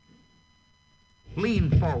Lean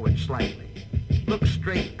forward slightly. Look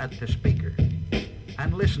straight at the speaker.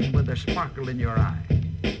 And listen with a sparkle in your eye,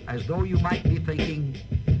 as though you might be thinking,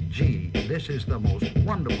 gee, this is the most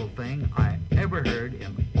wonderful thing I ever heard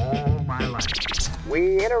in all my life.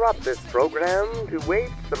 We interrupt this program to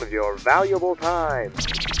waste some of your valuable time.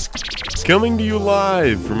 Coming to you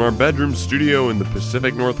live from our bedroom studio in the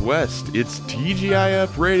Pacific Northwest, it's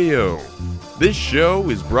TGIF Radio. This show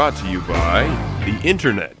is brought to you by the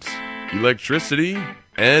Internet, electricity,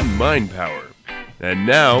 and mind power. And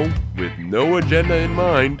now, with no agenda in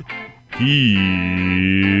mind, here's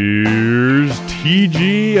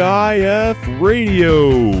TGIF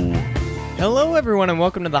Radio. Hello, everyone, and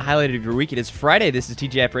welcome to the highlight of your week. It is Friday. This is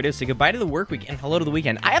TGIF Radio. Say goodbye to the work week and hello to the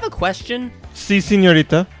weekend. I have a question. Si,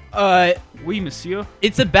 señorita. Oui, monsieur.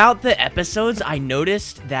 It's about the episodes. I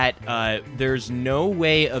noticed that there's no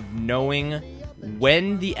way of knowing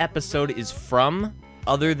when the episode is from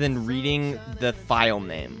other than reading the file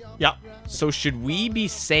name. Yeah. So should we be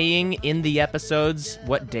saying in the episodes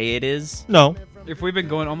what day it is? No. If we've been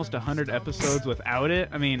going almost 100 episodes without it,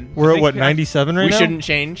 I mean... We're I at, think what, 97 right We now? shouldn't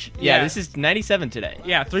change. Yeah, Yeah. this is 97 today.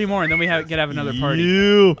 Yeah, 3 more, and then we could have another party.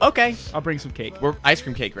 You. Okay. I'll bring some cake. We're ice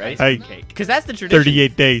cream cake, right? Hey, Because that's the tradition.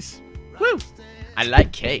 38 days. Woo! I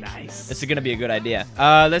like cake. Nice. This is going to be a good idea.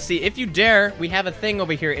 Let's see. If you dare, we have a thing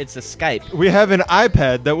over here. It's a Skype. We have an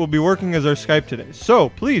iPad that will be working as our Skype today. So,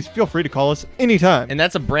 please feel free to call us anytime. And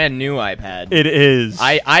that's a brand new iPad. It is.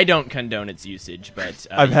 I don't condone its usage, but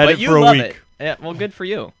I've had but it you for a love week. It. Yeah, well, good for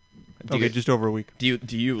you. Okay, just over a week. Do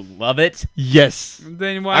you love it? Yes.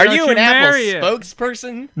 Then why Are don't you an Apple marry it?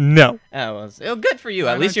 spokesperson? No. Oh, well, good for you.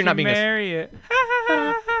 Why At least don't you're not you being marry it.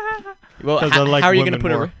 well. 'Cause I like how are you gonna women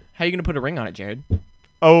put more. how are you gonna put a ring on it, Jared?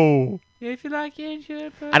 Oh. If you like it, you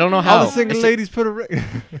should put I don't know it how. All on. the single It's- ladies put a ring.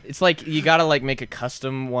 It's like you gotta like make a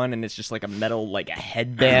custom one, and it's just like a metal like a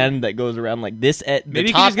headband that goes around like this at the Maybe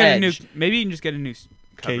you can top just get a new. edge. Maybe you can just get a new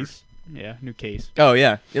cover. Case. Yeah, new case. Oh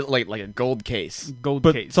yeah, like a gold case. Gold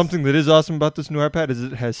But case. something that is awesome about this new iPad is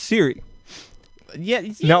it has Siri. Yeah.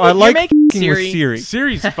 Now, I like making f***ing with Siri.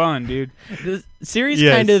 Siri's fun, dude. The Siri's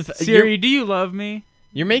Yes. kind of Siri, do you love me?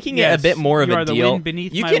 You're making it Yes, a bit more of you a are the deal. wind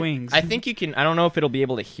beneath you my can, wings. I think you can. I don't know if it'll be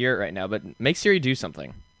able to hear it right now, but make Siri do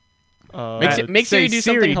something. Make Uh, Make Siri do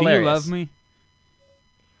something Siri, hilarious. do you love me?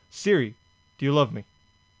 Siri, do you love me?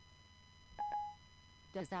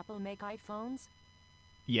 Does Apple make iPhones?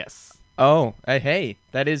 Yes. Oh, hey,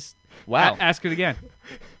 that is wow. Ask it again.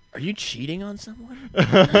 Are you cheating on someone?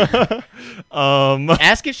 Are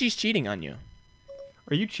Ask if she's cheating on you.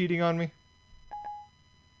 you cheating on me?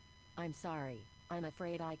 I'm sorry. I'm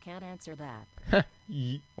afraid I can't answer that.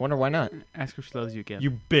 Y- Wonder why not. Ask if she loves you again.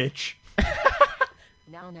 you bitch.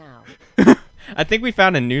 Now. I think we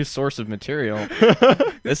found a new source of material.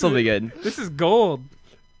 This will be good. This is gold.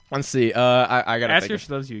 Let's see. I gotta Ask think her of- if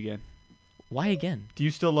she loves you again. Why again? Do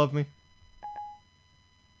you still love me?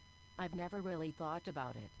 I've never really thought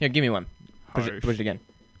about it. Here, give me one. Push Harsh. it again.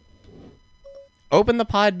 Open the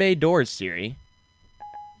pod bay doors, Siri.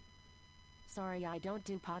 Sorry, I don't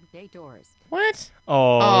do pod bay doors. What?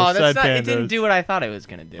 Oh, that's sad not. It didn't pandas. do what I thought it was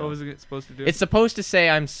gonna do. What was it supposed to do? It's supposed to say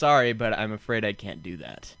I'm sorry, but I'm afraid I can't do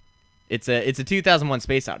that. It's a 2001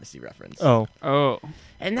 Space Odyssey reference. Oh, oh.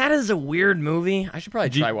 And that is a weird movie. I should probably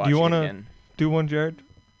Do you- try do watching you it wanna- again. do one, Jared.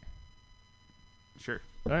 Sure.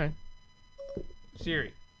 All right.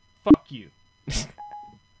 Siri, fuck you.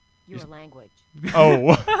 Your language.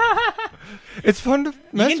 Oh, it's fun to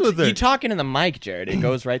mess with You it. talk into the mic, Jared. It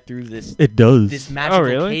goes right through this It does. this magical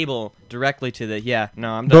really? cable directly to the. Yeah.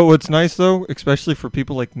 No, I'm But done. what's nice though, especially for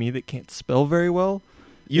people like me that can't spell very well,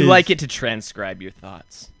 You is- like it to transcribe your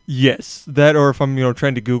thoughts. yes, that or if I'm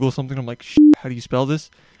trying to Google something, I'm like, how do you spell this?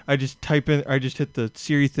 I just type in, I just hit the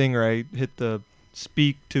Siri thing, or I hit the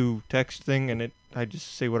speak to text thing, and I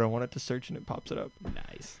just say what I want it to search, and it pops it up.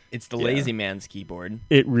 Nice. It's the Yeah. lazy man's keyboard.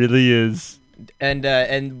 It really is.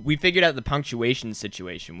 And we figured out the punctuation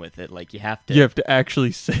situation with it. Like you have to. You have to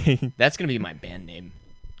actually say That's gonna be my band name.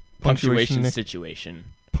 Punctuation. Punctuation situation.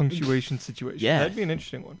 punctuation situation. Yeah. That'd be an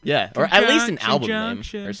interesting one. Yeah, or at least an album name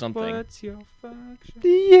Conjunction, or something. What's your function?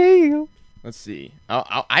 Yeah. Let's see.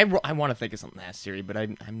 I want to think of something to ask Siri, but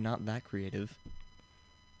I'm not that creative.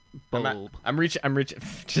 Bulb. I'm reaching.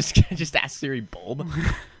 Just ask Siri bulb.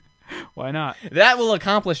 Why not? That will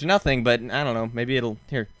accomplish nothing, but I don't know. Maybe it'll.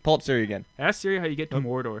 Here, pull up Siri again. Ask Siri how you get to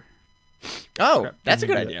Mordor. Oh, Crap, that's a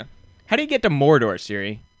good didn't do idea. How do you get to Mordor,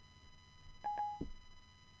 Siri?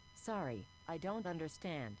 Sorry, I don't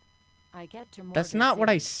understand. I get to more. That's not what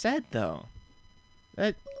I said, though.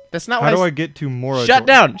 That's not How what do I I get to more? Shut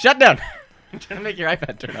down! Shut down! I'm trying to make your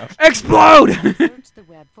iPad turn off. Explode! Search the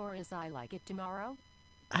web for As I Like It Tomorrow.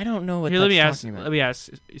 I don't know what Here, that's talking about. let me ask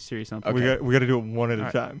Siri something. We got to do it one at a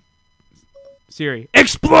Alright. time. Siri,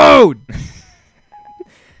 explode!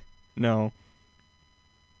 No.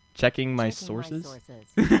 Checking my Checking sources?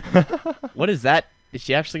 My sources. What is that? Is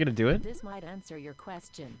she actually going to do it? This might answer your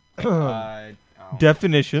question.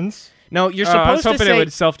 Definitions. No, you're I was supposed to hoping say... it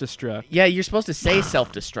would self-destruct. Yeah, you're supposed to say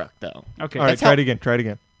self-destruct, though. Okay. All right, That's try how- it again. Try it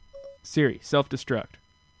again. Siri, self-destruct.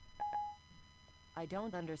 I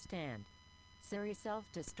don't understand. Siri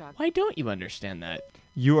self-destruct. Why don't you understand that?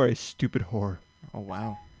 You are a stupid whore. Oh,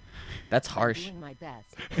 wow. That's I'm harsh. doing my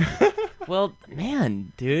best. Well,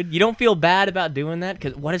 man, dude, you don't feel bad about doing that?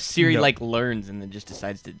 Because what if Siri, No. learns and then just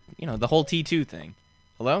decides to, the whole T2 thing?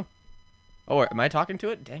 Hello? Oh, am I talking to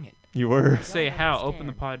it? Dang it. You were. Say Don't how. understand. Open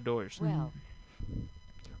the pod doors. Well,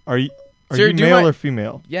 Are you Siri, do male my- or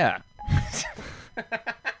female? Yeah.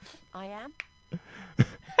 I am.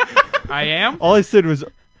 I am? All I said was,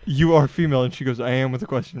 you are female, and she goes, I am with a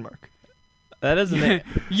question mark. That doesn't make,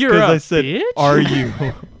 You're Because a I said, bitch? are you?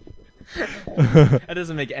 that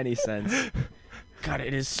doesn't make any sense. God,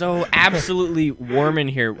 it is so absolutely warm in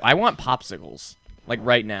here. I want popsicles. Like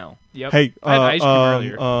right now. Yep. Hey, I had ice cream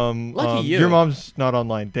earlier. Lucky you. Your mom's not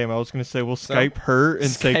online. Damn, I was gonna say we'll Skype her and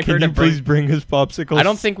say, Skype her can to you please bring us popsicles? I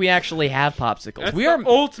don't think we actually have popsicles. That's we the are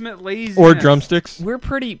ultimate laziness. or drumsticks. we're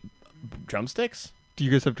pretty drumsticks? Do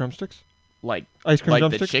you guys have drumsticks? Like Ice cream like the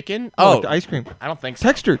drumsticks? chicken? No, Oh, like the ice cream. I don't think so.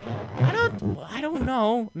 Textured. I don't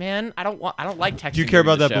know, man. I don't like texting. Do you care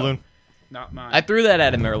during about the that show. balloon? Not mine. I threw that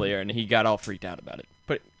at him earlier, and he got all freaked out about it.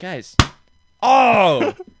 But guys,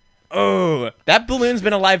 oh, that balloon's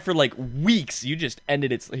been alive for like weeks. You just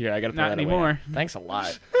ended its. Here, I gotta throw Not that away. anymore. Thanks a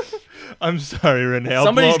lot. I'm sorry, Renee. I'll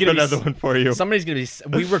Somebody's blow up gonna be another one for you. Somebody's gonna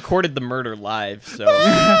be. We recorded the murder live, so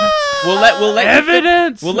we'll let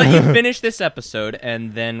Evidence! We'll let you finish this episode,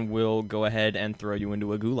 and then we'll go ahead and throw you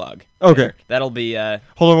into a gulag. Okay. That'll be.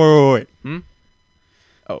 Hold on, wait. Hmm?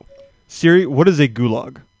 Oh. Siri, what is a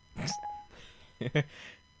gulag?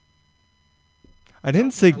 I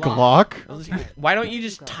didn't say Glock Why don't you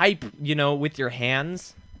just type, with your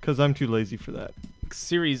hands? because I'm too lazy for that.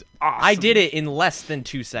 Siri's awesome. I did it in less than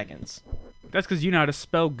 2 seconds. That's because you know how to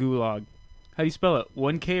spell gulag. How do you spell it?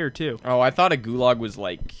 1K or 2? Oh, I thought a gulag was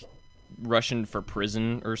like Russian for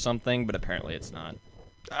prison or something, but apparently it's not.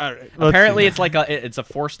 All right. Apparently it's like it's a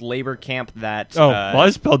forced labor camp that. Oh, well, I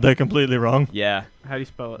spelled that completely wrong. Yeah. How do you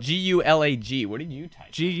spell it? Gulag. What did you type? I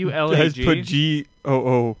just G-U-L-A-G? put G-O-O-L-U-G.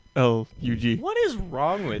 What is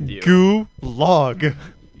wrong with you? Gulag.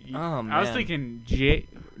 Oh, man. I was thinking J...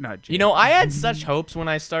 Not J. I had such hopes when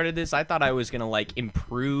I started this. I thought I was going to,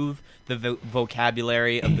 improve the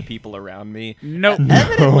vocabulary of the people around me. Nope.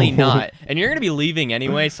 Evidently not. And you're going to be leaving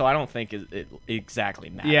anyway, so I don't think it exactly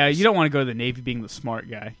matters. Yeah, you don't want to go to the Navy being the smart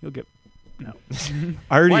guy. You'll get... No.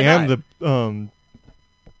 I already Why am not? the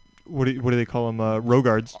what do they call them? Row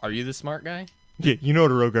guards. Are you the smart guy? Yeah, you know what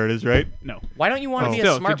a row guard is, right? No. Why don't you want to Oh. be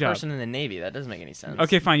Still, a smart good job. person in the Navy? That doesn't make any sense.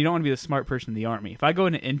 Okay, fine. You don't want to be the smart person in the Army. If I go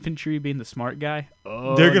into infantry being the smart guy,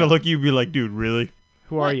 They're gonna look at you and be like, dude, really?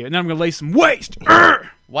 Who are you? And then I'm going to lay some waste.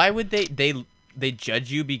 Why would they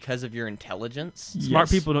judge you because of your intelligence?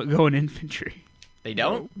 Smart Yes. people don't go in infantry. They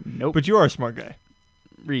don't? Nope. But you are a smart guy.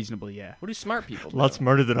 Reasonably, yeah. What do smart people do? A lot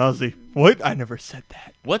smarter than Ozzy. What? I never said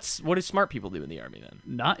that. What do smart people do in the Army then?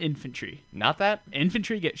 Not infantry. Not that?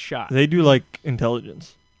 Infantry get shot. They do like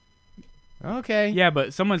intelligence. Okay. Yeah,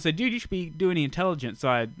 but someone said, dude, you should be doing the intelligence. So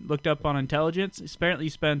I looked up on intelligence. Apparently, you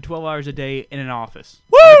spend 12 hours a day in an office.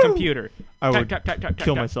 On a computer. I Tack, would tack, tack, tack,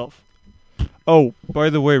 kill tack. myself. Oh, by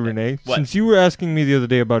the way, Renee, What? since you were asking me the other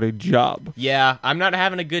day about a job, Yeah, I'm not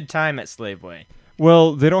having a good time at Slaveway.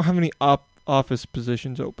 well, they don't have any office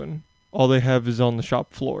positions open. All they have is on the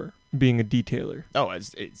shop floor, being a detailer. Oh,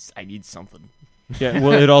 I need something. Yeah,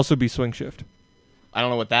 well, it'd also be swing shift. I don't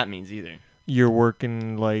know what that means either. You're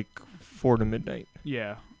working like 4 to midnight.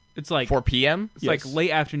 Yeah. It's like 4 p.m.? it's Yes. like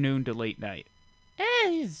late afternoon to late night.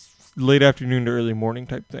 Late afternoon to early morning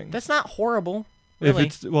type thing. That's not horrible. If Really.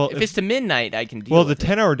 it's well, If it's to midnight, I can deal well, the with it.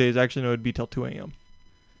 10-hour days actually no, it'd be till 2 a.m.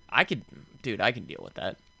 I can deal with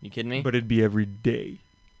that. You kidding me? But it'd be every day,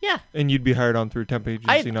 yeah. and you'd be hired on through a temp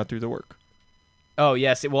agency, not through the work. Oh,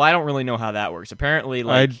 yes. Well, I don't really know how that works. Apparently,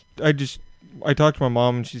 like... I talked to my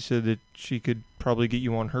mom and she said that she could probably get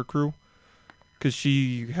you on her crew because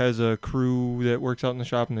she has a crew that works out in the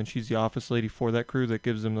shop, and then she's the office lady for that crew that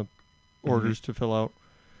gives them the orders to fill out.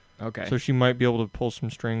 Okay. So she might be able to pull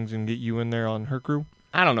some strings and get you in there on her crew.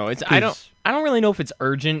 I don't know. I don't really know if it's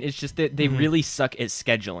urgent. It's just that they really suck at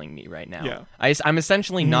scheduling me right now. Yeah. I'm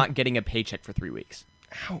essentially not getting a paycheck for 3 weeks.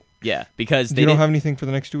 Yeah, because You they don't didn't, have anything for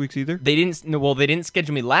the next 2 weeks either? they didn't. No, well, they didn't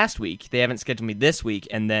schedule me last week. They haven't scheduled me this week,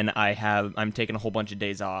 and then I'm taking a whole bunch of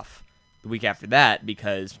days off the week after that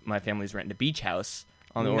because my family's renting a beach house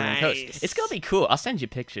on the Oregon coast. It's gonna be cool. I'll send you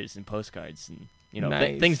pictures and postcards and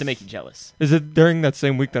Nice. things to make you jealous. Is it during that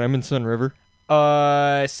same week that I'm in Sun River?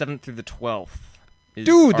 7th through the 12th.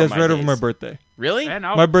 Dude, are that's right over days. my birthday. Really? And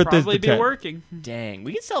I'll My birthday's probably the be 10th. working. Dang,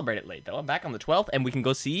 we can celebrate it late though. I'm back on the 12th, and we can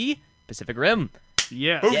go see Pacific Rim.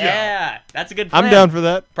 Yes. Yeah, that's a good plan. I'm down for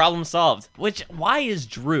that. Problem solved. Why is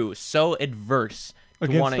Drew so adverse to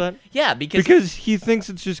Against wanting? that? Yeah, Because he thinks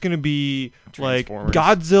it's just going to be like Transformers.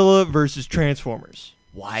 Godzilla versus Transformers.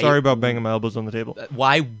 why? Sorry about banging my elbows on the table.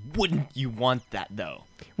 Why wouldn't you want that though?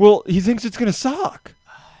 Well, he thinks it's going to suck.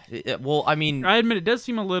 Well, I mean, I admit it does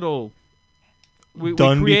seem a little.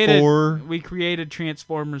 Done before. We created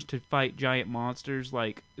Transformers to fight giant monsters.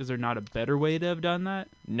 Like, is there not a better way to have done that?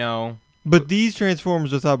 no. But these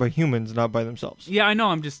Transformers are thought by humans, not by themselves. Yeah, I know.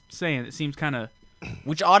 I'm just saying. It seems kind of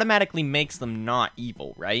Which automatically makes them not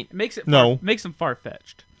evil, right? makes it No. makes them far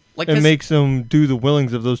fetched. Like It 'cause- makes them do the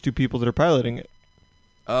willings of those two people that are piloting it.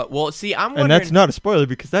 well, see, I'm wondering. And that's not a spoiler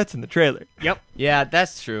because that's in the trailer. Yeah,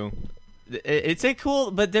 that's true. It's a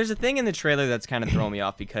cool, but there's a thing in the trailer that's kind of throwing me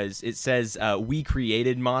off because it says we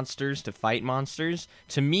created monsters to fight monsters.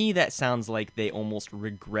 To me, that sounds like they almost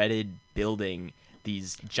regretted building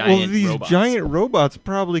these giant well, these robots. giant robots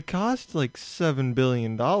probably cost like $7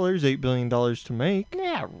 billion, $8 billion to make.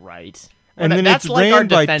 Yeah, right. And then that's it's like our ran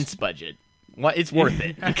by defense budget. What? It's worth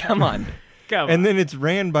it. Come on. Go. And then it's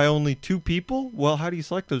ran by only 2 people? Well, how do you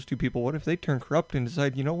select those 2 people? What if they turn corrupt and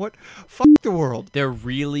decide, you know what? Fuck the world. They're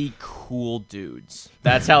really cool dudes.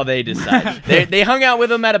 That's how they decide. They hung out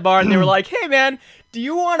with them at a bar and they were like, "Hey, man, do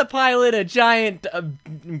you want to pilot a giant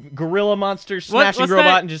gorilla monster smashing what's robot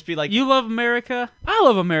that? and just be like, You love America. I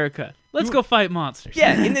love America. Let's go fight monsters.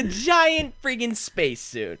 yeah, in the giant friggin'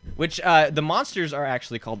 spacesuit?" Which the monsters are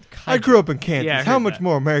actually called I Kaiju. grew up in Kansas. Yeah, I how heard much that.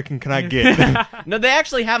 more American can I get? No, they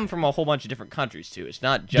actually have them from a whole bunch of different countries too. It's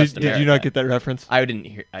not just did America. you not get that reference? I didn't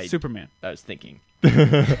hear. Superman. I was thinking.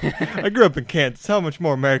 I grew up in Kansas. How much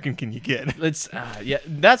more American can you get? Let's. Yeah,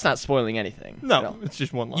 that's not spoiling anything. No, it's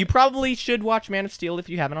just one line. You probably should watch Man of Steel if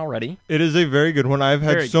you haven't already. It is a very good one. I've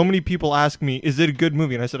had Very so many people ask me, is it a good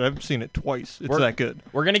movie? And I said, I've seen it twice. It's We're- that good.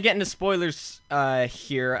 We're gonna get into spoilers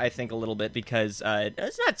here, I think, a little bit because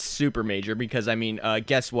it's not super major. Because I mean,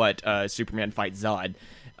 guess what? Superman fights Zod,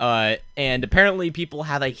 and apparently people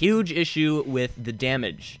have a huge issue with the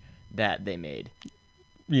damage that they made.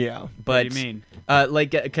 Yeah. But What do you mean?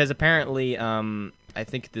 because apparently, I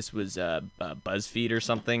think this was BuzzFeed or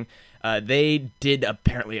something. They did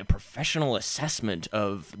apparently a professional assessment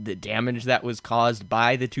of the damage that was caused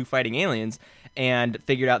by the 2 fighting aliens, and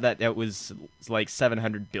figured out that it was like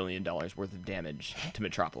 $700 billion worth of damage to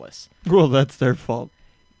Metropolis. Well, that's their fault.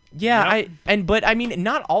 Yeah, but I mean,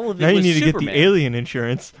 not all of it Now you was need to Superman. get the alien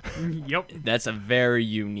insurance. Yep. That's a very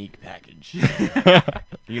unique package.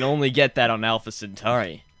 You can only get that on Alpha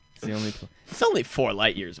Centauri. It's the only. It's only 4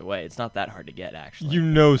 light years away. It's not that hard to get, actually. You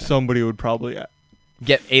know somebody would probably...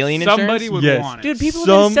 Get alien Somebody insurance? would Yes. want it. Dude, people have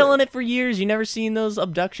Some- been selling it for years. You never seen those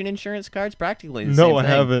abduction insurance cards? Practically the No, same I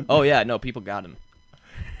thing. haven't. Oh, yeah. No, people got them.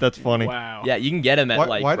 That's funny. Wow. Yeah, you can get them at,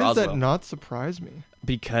 Why does Roswell. that not surprise me?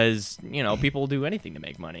 Because, people will do anything to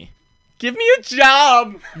make money. Give me a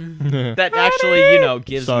job that actually,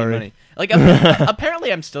 gives Sorry. me money. Like,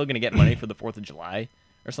 apparently I'm still going to get money for the 4th of July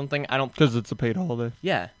or something. I don't... Because it's a paid holiday.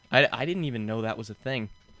 Yeah. I didn't even know that was a thing.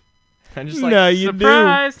 I'm just like... No, you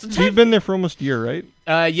surprise! do. You've been there for almost a year, right?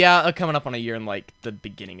 Yeah, coming up on a year in the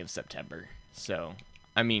beginning of September. So,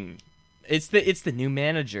 I mean, it's the new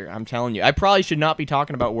manager. I'm telling you, I probably should not be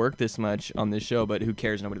talking about work this much on this show, but who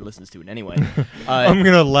cares? Nobody listens to it anyway. I'm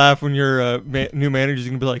going to laugh when your new manager's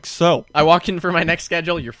going to be like, so, I walk in for my next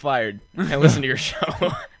schedule. You're fired. I listen to your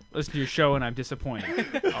show. Listen to your show and I'm disappointed.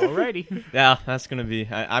 Alrighty. Yeah, that's gonna be.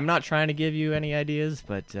 I'm not trying to give you any ideas,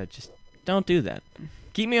 but just don't do that.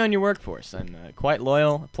 Keep me on your workforce. I'm quite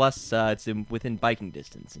loyal. Plus, it's within biking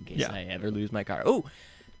distance in case I ever lose my car. Oh,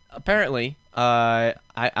 apparently,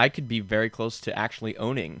 I could be very close to actually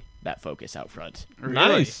owning that Focus out front.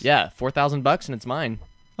 nice. Yeah, $4,000 and it's mine.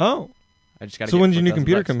 Oh. I just got. So when's your new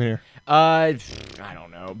computer come here? I don't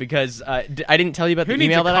know because I didn't tell you about Who the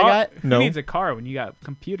needs email a that car? I got. Who No. needs a car when you got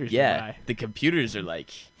computers to Yeah, buy? the computers are like,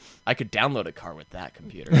 I could download a car with that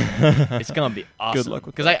computer. It's gonna be awesome. luck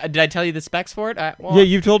with Because did I tell you the specs for it? Well, Yeah,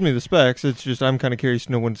 you've told me the specs. It's just I'm kind of curious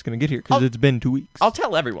to know when it's going to get here because it's been 2 weeks. I'll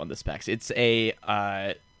tell everyone the specs. It's a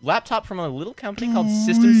laptop from a little company called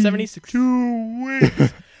System 76. 2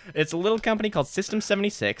 weeks. It's a little company called System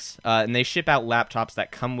 76, and they ship out laptops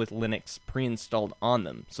that come with Linux pre-installed on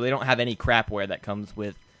them. So they don't have any crapware that comes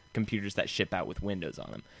with computers that ship out with Windows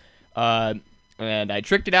on them. And I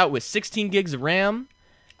tricked it out with 16 gigs of RAM,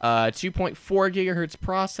 2.4 gigahertz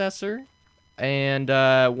processor, and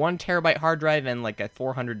 1 terabyte hard drive, and like a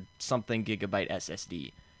 400-something gigabyte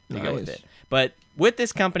SSD to go with it. But with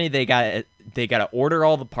this company, they got to order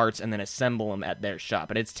all the parts and then assemble them at their shop,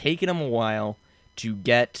 and it's taken them a while to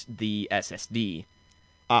get the SSD.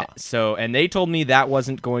 So, and they told me that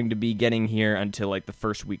wasn't going to be getting here until like the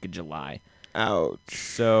first week of July. Ouch.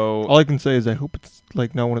 So, All I can say is I hope it's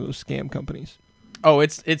like not one of those scam companies. oh,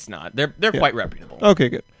 it's not. They're quite reputable. Okay,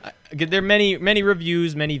 good. There are many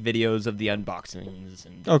reviews, many videos of the unboxings,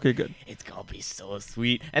 and Okay, good. it's gonna be so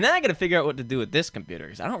sweet. And then I gotta figure out what to do with this computer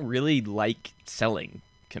because I don't really like selling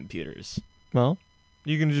computers. Well,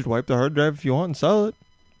 you can just wipe the hard drive if you want and sell it.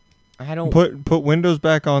 I don't. Put Windows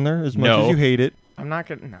back on there as much No. as you hate it. I'm not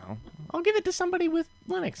gonna. No, I'll give it to somebody with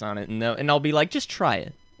Linux on it, and I'll be like, just try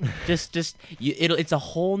it. It's a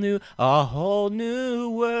whole new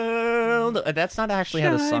world. That's not actually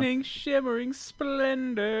how the song. Shining, shimmering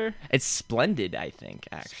splendor. It's splendid, I think.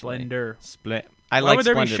 Actually, Splendor. I Why like would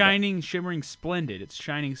there be splendid. shining, shimmering, splendid? It's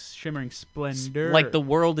shining, shimmering splendor. Like the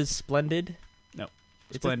world is splendid. No.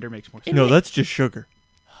 It's Splendor makes more sense. No, that's just sugar.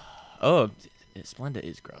 Oh, Splenda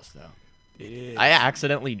is gross though. It is. I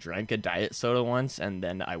accidentally drank a diet soda once, and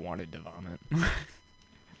then I wanted to vomit.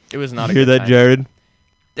 It was not a Hear good that, time. Jared?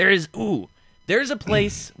 There's a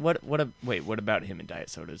place. What about him and diet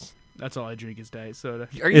sodas? That's all I drink is diet soda.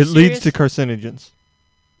 Are you It leads to serious? carcinogens.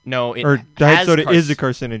 No, it Or has diet soda is a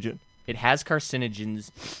carcinogen, It has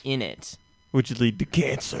carcinogens in it. which lead to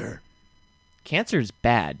cancer. Cancer's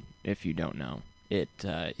bad if you don't know. It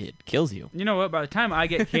kills you. You know what? By the time I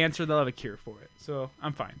get cancer, they'll have a cure for it. So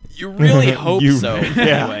I'm fine. You really hope You- so.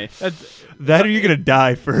 yeah. Anyway, That or you're gonna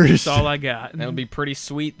die first. That's all I got. that'll be pretty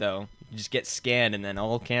sweet though. You just get scanned, and then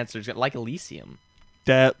all cancers get like Elysium.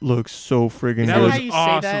 That looks so friggin' That that was how you say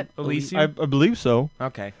awesome. that? Elysium. I believe so.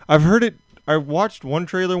 Okay. I've heard it. I watched one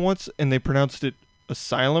trailer once, and they pronounced it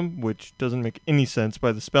asylum, which doesn't make any sense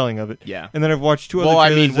by the spelling of it. Yeah. And then I've watched two Well, other I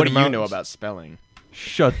trailers. mean, what that do you amount- know about spelling?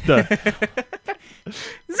 Shut the.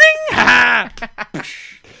 Zing-ha!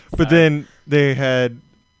 But then they had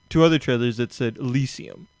two other trailers that said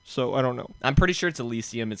Elysium. So I don't know. I'm pretty sure it's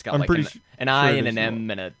Elysium. It's got I'm like pretty an I sure it and is an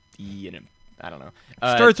M and a E and I don't know.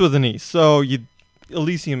 Starts with an E, so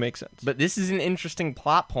Elysium makes sense. But this is an interesting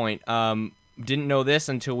plot point. Didn't know this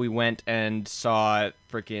until we went and saw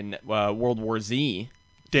freaking World War Z.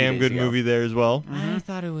 Damn days good ago. movie there as well. I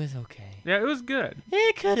thought it was okay. Yeah, it was good.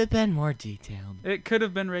 It could have been more detailed. It could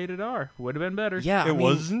have been rated R. Would have been better. Yeah, It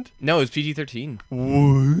wasn't. No, it was PG-13.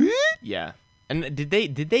 What? Yeah. And did they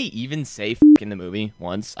even say f in the movie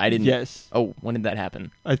once? I didn't. Yes. Oh, when did that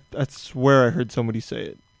happen? I swear I heard somebody say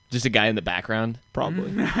it. Just a guy in the background.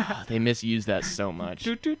 Probably. Oh, they misuse that so much.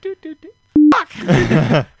 Do, do, do, do, do.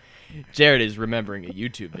 Jared is remembering a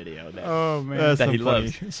YouTube video that Oh man. that some he funny,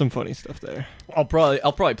 loves. some funny stuff there. I'll probably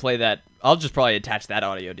play that. I'll just probably attach that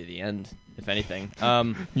audio to the end, if anything.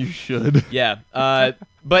 You should. Yeah.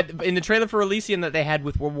 But in the trailer for Elysium that they had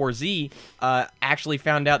with World War Z, actually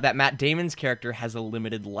found out that Matt Damon's character has a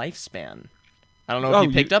limited lifespan. I don't know if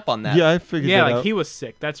you picked up on that. Yeah, I figured Yeah, that like out. he was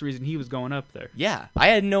sick. That's the reason he was going up there. Yeah, I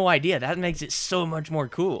had no idea. That makes it so much more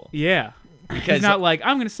cool. Yeah. Because He's not like,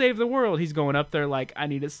 I'm going to save the world. He's going up there like, I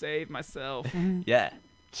need to save myself. yeah.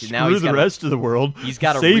 See, Screw the rest of the world. He's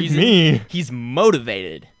got a Save reason. me. He's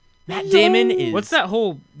motivated. Matt Damon is. What's that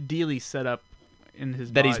whole dealy set up in his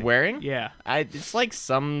that body? he's wearing? Yeah. It's like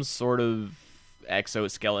some sort of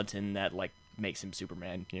exoskeleton that like makes him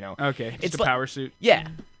Superman. You know? Okay. It's It's a like- power suit. Yeah.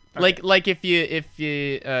 Okay. Like if you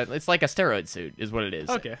it's like a steroid suit is what it is.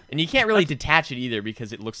 Okay. And you can't really detach it either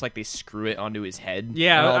because it looks like they screw it onto his head.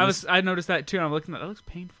 Yeah, And all this- I noticed that too. And I'm looking at that. Looks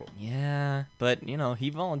painful. Yeah, but you know he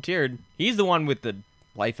volunteered. He's the one with the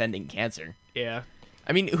life-ending cancer. Yeah.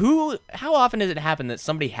 I mean, how often does it happen that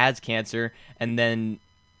somebody has cancer and then,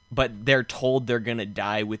 but they're told they're gonna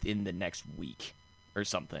die within the next week or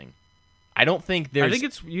something? I don't think there's. I think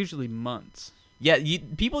it's usually months. Yeah,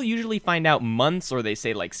 people usually find out months or they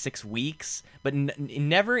say like 6 weeks, but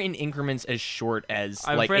never in increments as short as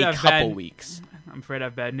I'm like afraid a I've couple had- weeks. I'm afraid I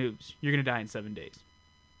have bad news. You're going to die in 7 days.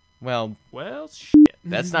 Well, Well, shit.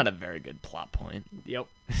 that's not a very good plot point. Yep.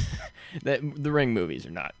 The Ring movies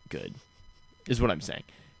are not good, is what I'm saying.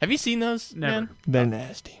 Have you seen those? Never. Man? They're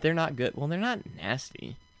nasty. They're not good. Well, they're not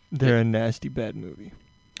nasty. They're a nasty bad movie.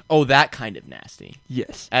 Oh, that kind of nasty.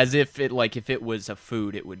 Yes. As if if it was a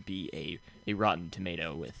food, it would be a rotten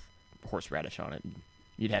tomato with horseradish on it and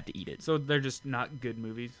You'd have to eat it. So they're just not good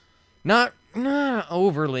movies. Not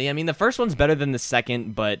overly. I mean, the first one's better than the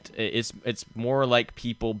second, but it's more like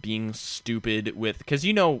people being stupid with, because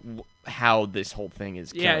you know how this whole thing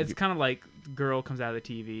is. Yeah, it's kind of like girl comes out of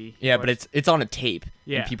the TV. Yeah, but it's on a tape.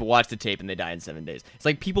 Yeah. And people watch the tape and they die in 7 days. It's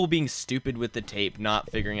like people being stupid with the tape,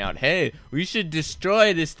 not figuring out, hey, we should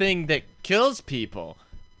destroy this thing that kills people.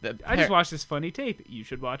 I just watched this funny tape. You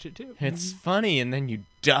should watch it too. It's funny, and then you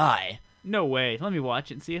die. No way. Let me watch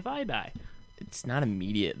it and see if I die. It's not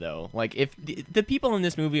immediate, though. Like, if the people in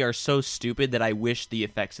this movie are so stupid that I wish the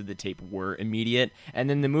effects of the tape were immediate,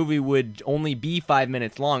 and then the movie would only be 5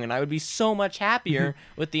 minutes long, and I would be so much happier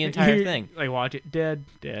with the entire thing. Like, watch it. Dead,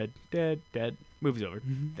 dead, dead, dead. Movie's over.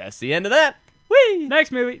 That's the end of that. Whee!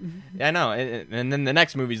 Next movie. I know. And then the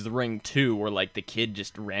next movie is The Ring 2, where, like, the kid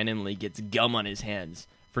just randomly gets gum on his hands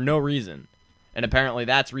for no reason. And apparently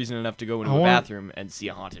that's reason enough to go into a bathroom and see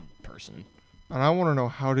a haunted person. And I want to know,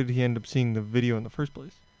 how did he end up seeing the video in the first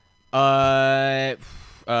place? In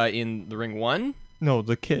The Ring 1? No,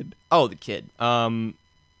 the kid. Oh, the kid. I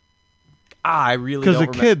really don't remember. Because a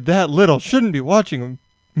kid that little shouldn't be watching a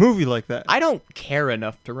movie like that. I don't care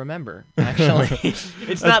enough to remember, actually.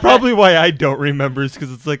 That's probably why I don't remember, is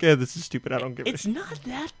because it's like, this is stupid, I don't give a shit. It's not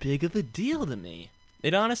that big of a deal to me.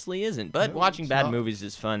 It honestly isn't, but watching bad movies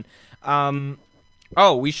is fun.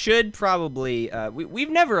 We should probably... we've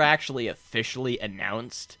never actually officially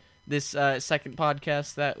announced this second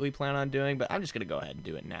podcast that we plan on doing, but I'm just going to go ahead and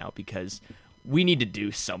do it now because we need to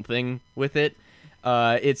do something with it.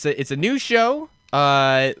 It's a new show.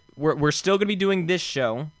 We're still going to be doing this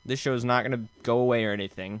show. This show is not going to go away or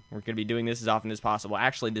anything. We're going to be doing this as often as possible.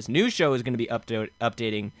 Actually, this new show is going to be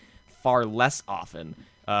updating far less often.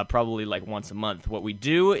 Probably like once a month. What we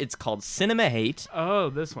do, it's called Cinema Hate. Oh,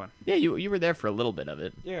 this one. Yeah, you were there for a little bit of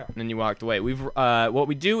it. Yeah. And then you walked away. What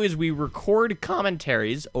we do is we record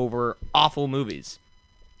commentaries over awful movies.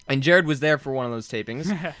 And Jared was there for one of those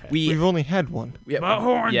tapings. We've only had one.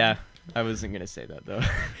 Yeah, I wasn't going to say that, though.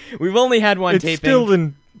 We've only had one taping. It's still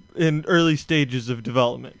in early stages of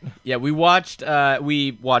development. Yeah, we watched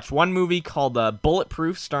one movie called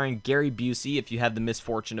Bulletproof, starring Gary Busey. If you have the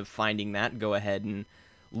misfortune of finding that, go ahead and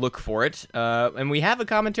look for it. And we have a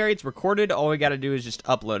commentary. It's recorded. All we got to do is just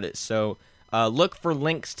upload it. So look for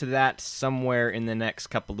links to that somewhere in the next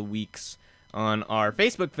couple of weeks on our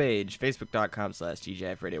Facebook page,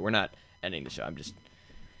 facebook.com/TGIF Radio. We're not ending the show. I'm just...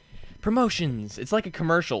 Promotions. It's like a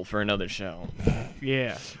commercial for another show.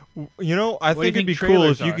 Yeah. You know, I think it'd be cool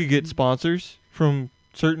if you could get sponsors from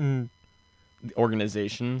certain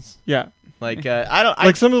organizations. Yeah. Like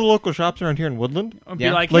some of the local shops around here in Woodland. Be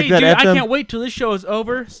like, hey, dude, I can't wait till this show is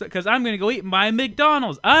over because I'm going to go eat my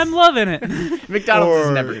McDonald's. I'm loving it. McDonald's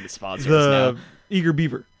is never going to sponsor us now. Eager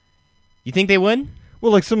Beaver. You think they would?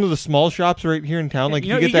 Well, like some of the small shops right here in town, like if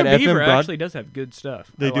you get Eager that Beaver FM actually does have good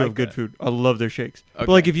stuff. They do have good food. I love their shakes. Okay.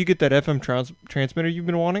 But like if you get that FM transmitter you've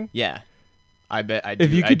been wanting, yeah, I bet I do.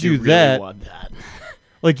 If you could do really that, want that.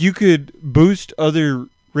 Like you could boost other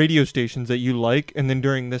radio stations that you like, and then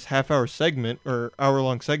during this half-hour segment or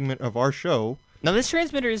hour-long segment of our show. Now, this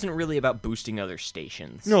transmitter isn't really about boosting other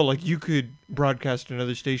stations. No, like you could broadcast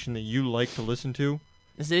another station that you like to listen to.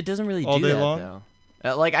 It doesn't really all do day that, long? though.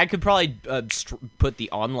 Like, I could probably put the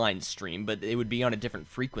online stream, but it would be on a different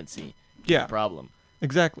frequency. Yeah. Problem.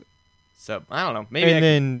 Exactly. So, I don't know. Maybe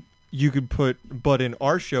then you could put in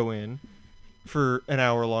our show in for an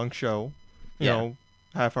hour-long show. You know,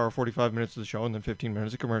 half hour, 45 minutes of the show, and then 15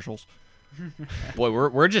 minutes of commercials. Boy,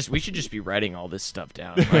 we should just be writing all this stuff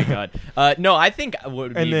down. Oh my God. No, I think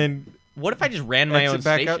what if I just ran my own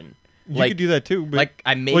station? You could do that too. But like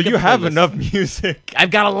I make. Well, you have enough music.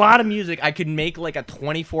 I've got a lot of music. I could make like a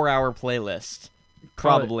 24-hour playlist.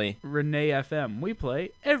 Probably. Renee FM. We play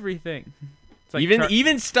everything. It's like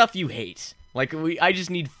even stuff you hate. Like I just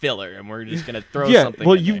need filler, and we're just gonna throw something.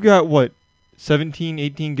 Well, you've got what? 17,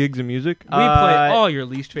 18 gigs of music? We play all your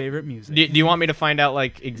least favorite music. Do you want me to find out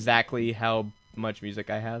like exactly how much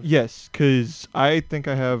music I have? Yes, because I think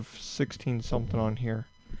I have 16 something on here.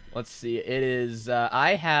 Let's see. It is.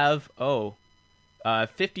 I have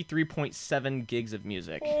 53.7 gigs of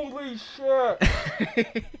music. Holy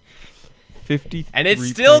shit! 53. And it's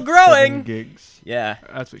still growing. Gigs. Yeah,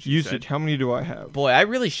 that's what she Usage. said. How many do I have? Boy, I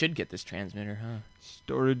really should get this transmitter, huh?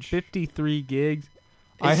 Storage. 53 gigs.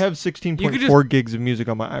 I have 16.4 gigs of music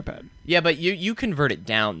on my iPad. Yeah, but you convert it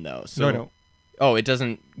down though. So no, I don't. Oh, it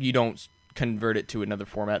doesn't. You don't convert it to another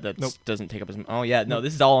format that doesn't take up as much. Oh yeah, no,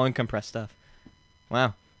 this is all uncompressed stuff.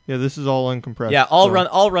 Wow. Yeah, this is all uncompressed. Yeah,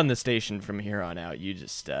 I'll run the station from here on out. You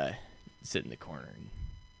just sit in the corner and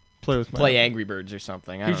play with my play iPad. Angry Birds or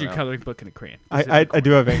something. I Here's don't your know. coloring book and a crayon. I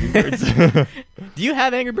do have Angry Birds. Do you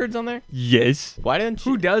have Angry Birds on there? Yes. Why didn't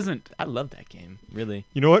you? Who doesn't? I love that game. Really.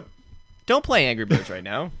 You know what? Don't play Angry Birds right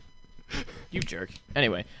now. You jerk.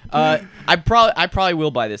 Anyway, I probably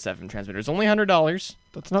will buy this FM transmitter. It's only $100.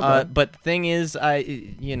 That's not bad. But the thing is,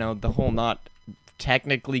 the whole not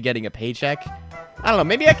technically getting a paycheck. I don't know.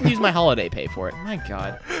 Maybe I can use my holiday pay for it. My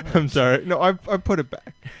God. I'm sorry. No, I put it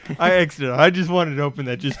back. I exited. I just wanted to open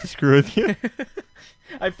that just to screw with you.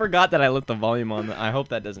 I forgot that I let the volume on. I hope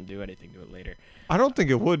that doesn't do anything to it later. I don't think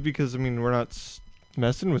it would because, I mean, we're not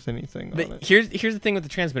messing with anything on But it. here's the thing with the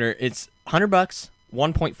transmitter. It's $100,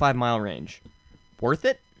 1.5 mile range. Worth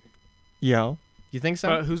it? Yeah. You think so?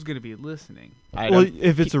 But who's going to be listening? I Well, don't.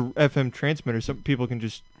 if it's a FM transmitter, some people can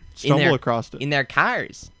just In stumble their- across it. In their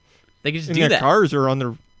cars, they can just In do their that. cars or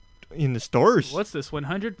in the stores. What's this,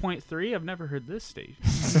 100.3? I've never heard this station.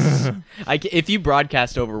 If you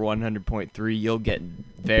broadcast over 100.3, you'll get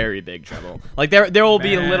very big trouble. Like there will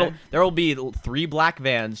be there will be 3 black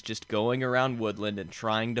vans just going around Woodland and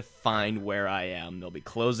trying to find where I am. They'll be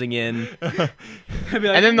closing in, and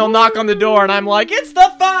then they'll knock on the door, and I'm like, "It's the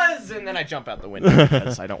fuzz!" And then I jump out the window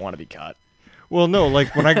because I don't want to be caught. Well, no,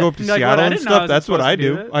 like when I go up to Like, what? Seattle I and didn't know I stuff, was that's what supposed I to do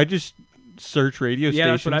do. that. I just search radio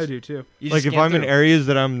Yeah, stations. that's what I do too. You just Like if scan I'm in through. areas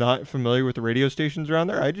that I'm not familiar with the radio stations around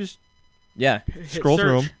there, I just Yeah. scroll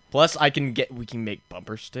through search. them. Plus, we can make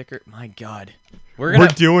bumper sticker. My God, We're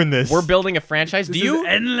doing this. we're building a franchise. This Do you? is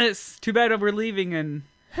endless. Too bad we're leaving in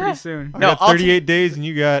pretty soon. I No, got I'll 38 days, and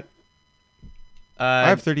you got. I I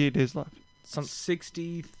have 38 days left.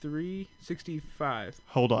 63, 65.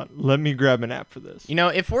 Hold on, let me grab an app for this.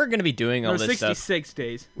 if we're gonna be doing all No, this stuff, 66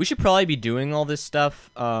 days. we should probably be doing all this stuff,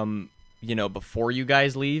 before you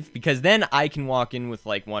guys leave, because then I can walk in with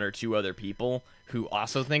like 1 or 2 other people who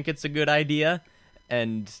also think it's a good idea,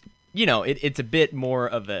 and it's a bit more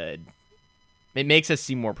of a. It makes us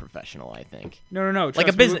seem more professional, I think. No. Like a trust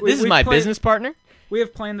me, business. we- This is we've my planned- business partner. We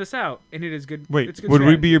have planned this out, and it is good. Wait, it's good would we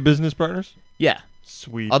strategy. be your business partners? Yeah.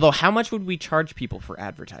 Sweet. Although, how much would we charge people for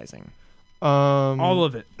advertising? all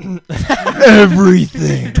of it?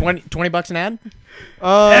 everything. 20 bucks an ad?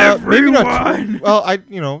 Maybe not. Well,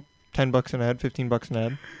 $10 an ad, $15 an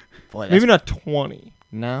ad. Boy, Maybe not 20,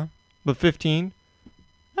 No. but 15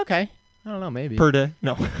 Okay. I don't know. Maybe per day.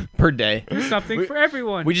 No. per day. There's something for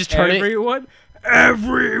everyone. we just turn it- everyone.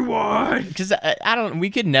 Everyone. Because I don't. We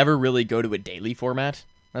could never really go to a daily format.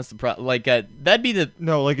 That's the problem. Like that'd be the.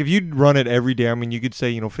 No, like if you'd run it every day, I mean, you could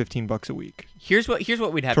say, $15 a week. Here's what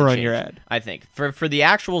we'd have To to run change, your ad. I think for the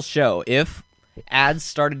actual show, if ads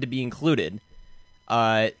started to be included,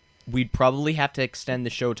 we'd probably have to extend the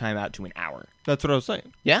show time out to an hour. That's what I was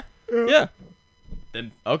saying. Yeah. Yeah.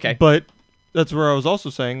 Then okay. But that's where I was also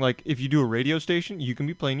saying, like, if you do a radio station, you can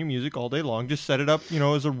be playing your music all day long. Just set it up,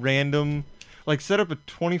 as a random, like, set up a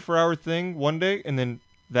 24-hour thing one day, and then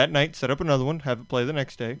that night set up another one, have it play the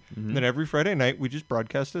next day. And then every Friday night, we just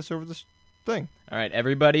broadcast this over this thing. All right,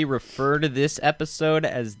 everybody, refer to this episode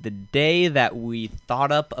as the day that we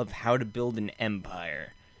thought up of how to build an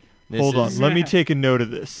empire. This Hold on. is- Let me take a note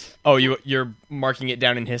of this. Oh, you're marking it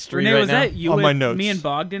down in history Renee, right was now? that you On with my notes. me and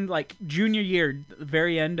Bogdan, like junior year, the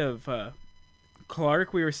very end of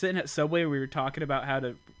Clark? We were sitting at Subway. We were talking about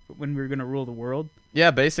when we were going to rule the world.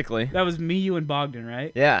 Yeah, basically. That was me, you, and Bogdan,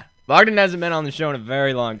 right? Yeah. Bogdan hasn't been on the show in a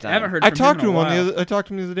very long time. I haven't heard. I From talked to in him a on while. I talked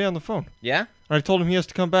to him the other day on the phone. Yeah? And I told him he has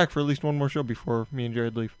to come back for at least one more show before me and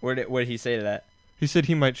Jared leave. What did he say to that? He said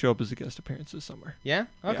he might show up as a guest appearance this summer. Yeah?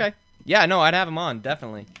 Okay. Yeah, no, I'd have him on,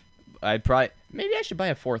 definitely. Maybe I should buy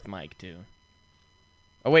a 4th mic, too.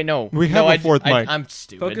 Oh, wait, no. We No, have a fourth mic. I'm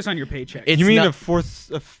stupid. Focus on your paycheck. It's you mean not- a fourth?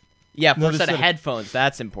 Yeah, for a another set of set of- headphones.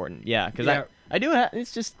 That's important. Yeah, because Yeah. I do have...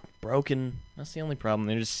 It's just broken. That's the only problem.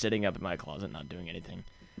 They're just sitting up in my closet not doing anything.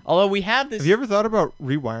 Although we have this... Have you ever thought about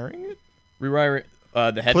rewiring it? Rewire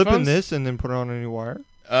the headphones? Clipping this and then put on a new wire?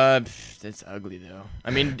 It's ugly, though.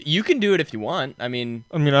 I mean, you can do it if you want. I mean...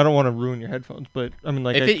 I mean, I don't want to ruin your headphones, but I mean,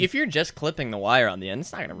 like, If you're just clipping the wire on the end,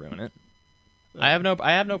 it's not gonna ruin it. I have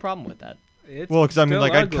no problem with that. It's well, because I mean, still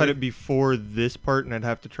like, I'd cut ugly. it before this part, and I'd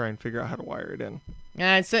have to try and figure out how to wire it in.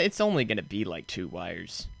 Yeah, it's only gonna be like 2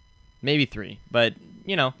 wires, maybe 3. But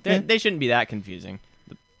Yeah. they shouldn't be that confusing.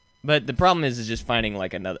 But the problem is just finding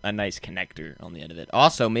like a nice connector on the end of it.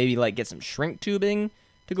 Also, maybe like get some shrink tubing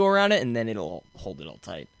to go around it, and then it'll hold it all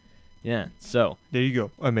tight. Yeah. So There you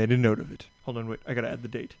go. I made a note of it. Hold on, wait. I gotta add the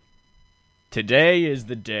date. today is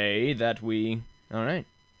the day that we. All right.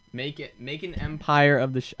 Make an empire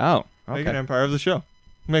of the show. Oh, Make an okay. empire of the show.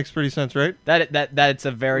 Makes pretty sense, right? That's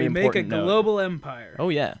a very We make a important note. global empire. Oh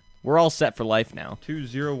yeah. We're all set for life now.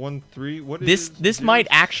 2013. What is This might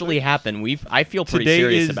actually happen. I feel pretty Today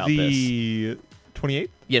serious is about this. the 28th?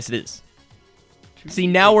 Yes, it is. See,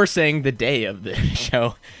 now we're saying the day of the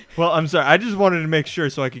show. Well, I'm sorry. I just wanted to make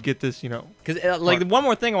sure so I could get this, Because, one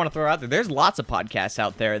more thing I want to throw out there. There's lots of podcasts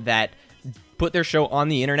out there that put their show on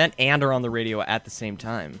the internet and are on the radio at the same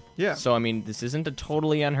time. Yeah. So, I mean, this isn't a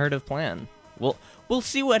totally unheard of plan. We'll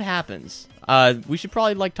see what happens. We should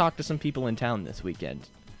probably, talk to some people in town this weekend. Do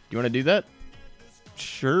you want to do that?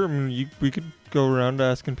 Sure. I mean, we could go around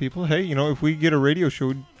asking people, hey, if we get a radio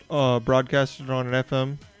show broadcasted on an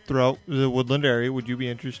FM throughout the Woodland area, would you be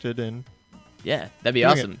interested in? Yeah, that'd be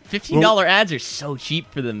Doing awesome. it. $15 ads are so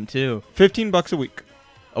cheap for them, too. $15 a week.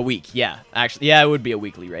 A week, yeah. Actually, yeah, it would be a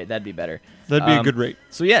weekly rate. That'd be better. That'd be a good rate.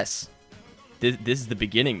 So, yes, this is the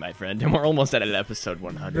beginning, my friend, and we're almost at episode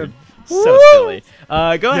 100. So silly.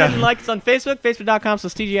 Go ahead and like us on Facebook,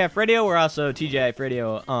 facebook.com/TGIF Radio. We're also TGIF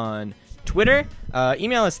Radio on Twitter.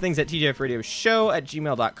 Email us things at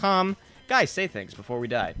tgifradioshow@gmail.com. Guys, say things before we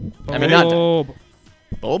die. I mean, not Bulb.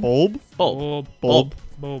 Bulb? Bulb? Bulb. Bulb.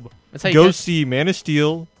 Bulb. That's how you Go guys- see Man of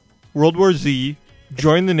Steel, World War Z,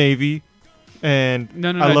 join the Navy, and No.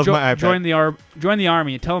 I love my iPad. Join the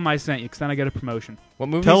army and tell them I sent you, because then I get a promotion. What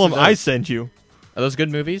movies Tell are them I those? sent you. Are those good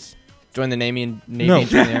movies? Join the Navy and No.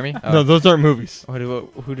 join the Army? Oh. No, those aren't movies.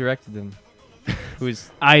 Who directed them? Who's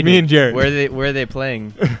I Me did. and Jared. where are they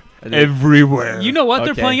playing? Are they- Everywhere. You know what?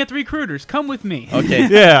 They're Okay. playing at the Recruiters. Come with me. Okay.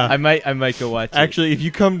 Yeah. I might go watch it. Actually, if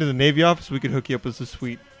you come to the Navy office, we could hook you up with a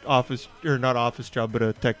sweet office, or not office job, but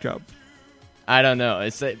a tech job. I don't know.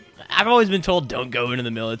 I've always been told don't go into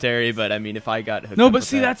the military, but I mean, if I got hooked No, up but with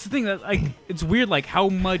see, that, that's the thing. That it's weird, how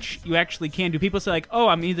much you actually can do. People say, oh,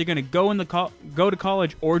 I'm either going to go to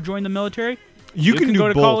college or join the military. You can do go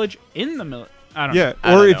to both. college in the military. I don't Yeah, know.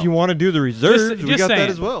 I or don't if know. you want to do the reserves, we just got that saying.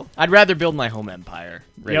 as well. I'd rather build my home empire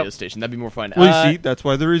radio Yep. station. That'd be more fun. Well, you see, that's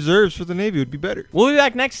why the reserves for the Navy would be better. We'll be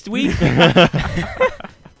back next week.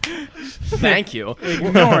 Thank you.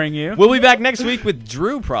 Ignoring you. We'll be back next week with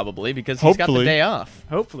Drew probably because he's got the Hopefully. day off.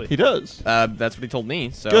 Hopefully. He does. That's what he told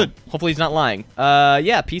me. So Good. hopefully he's not lying.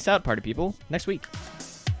 Yeah. Peace out, party people. Next week.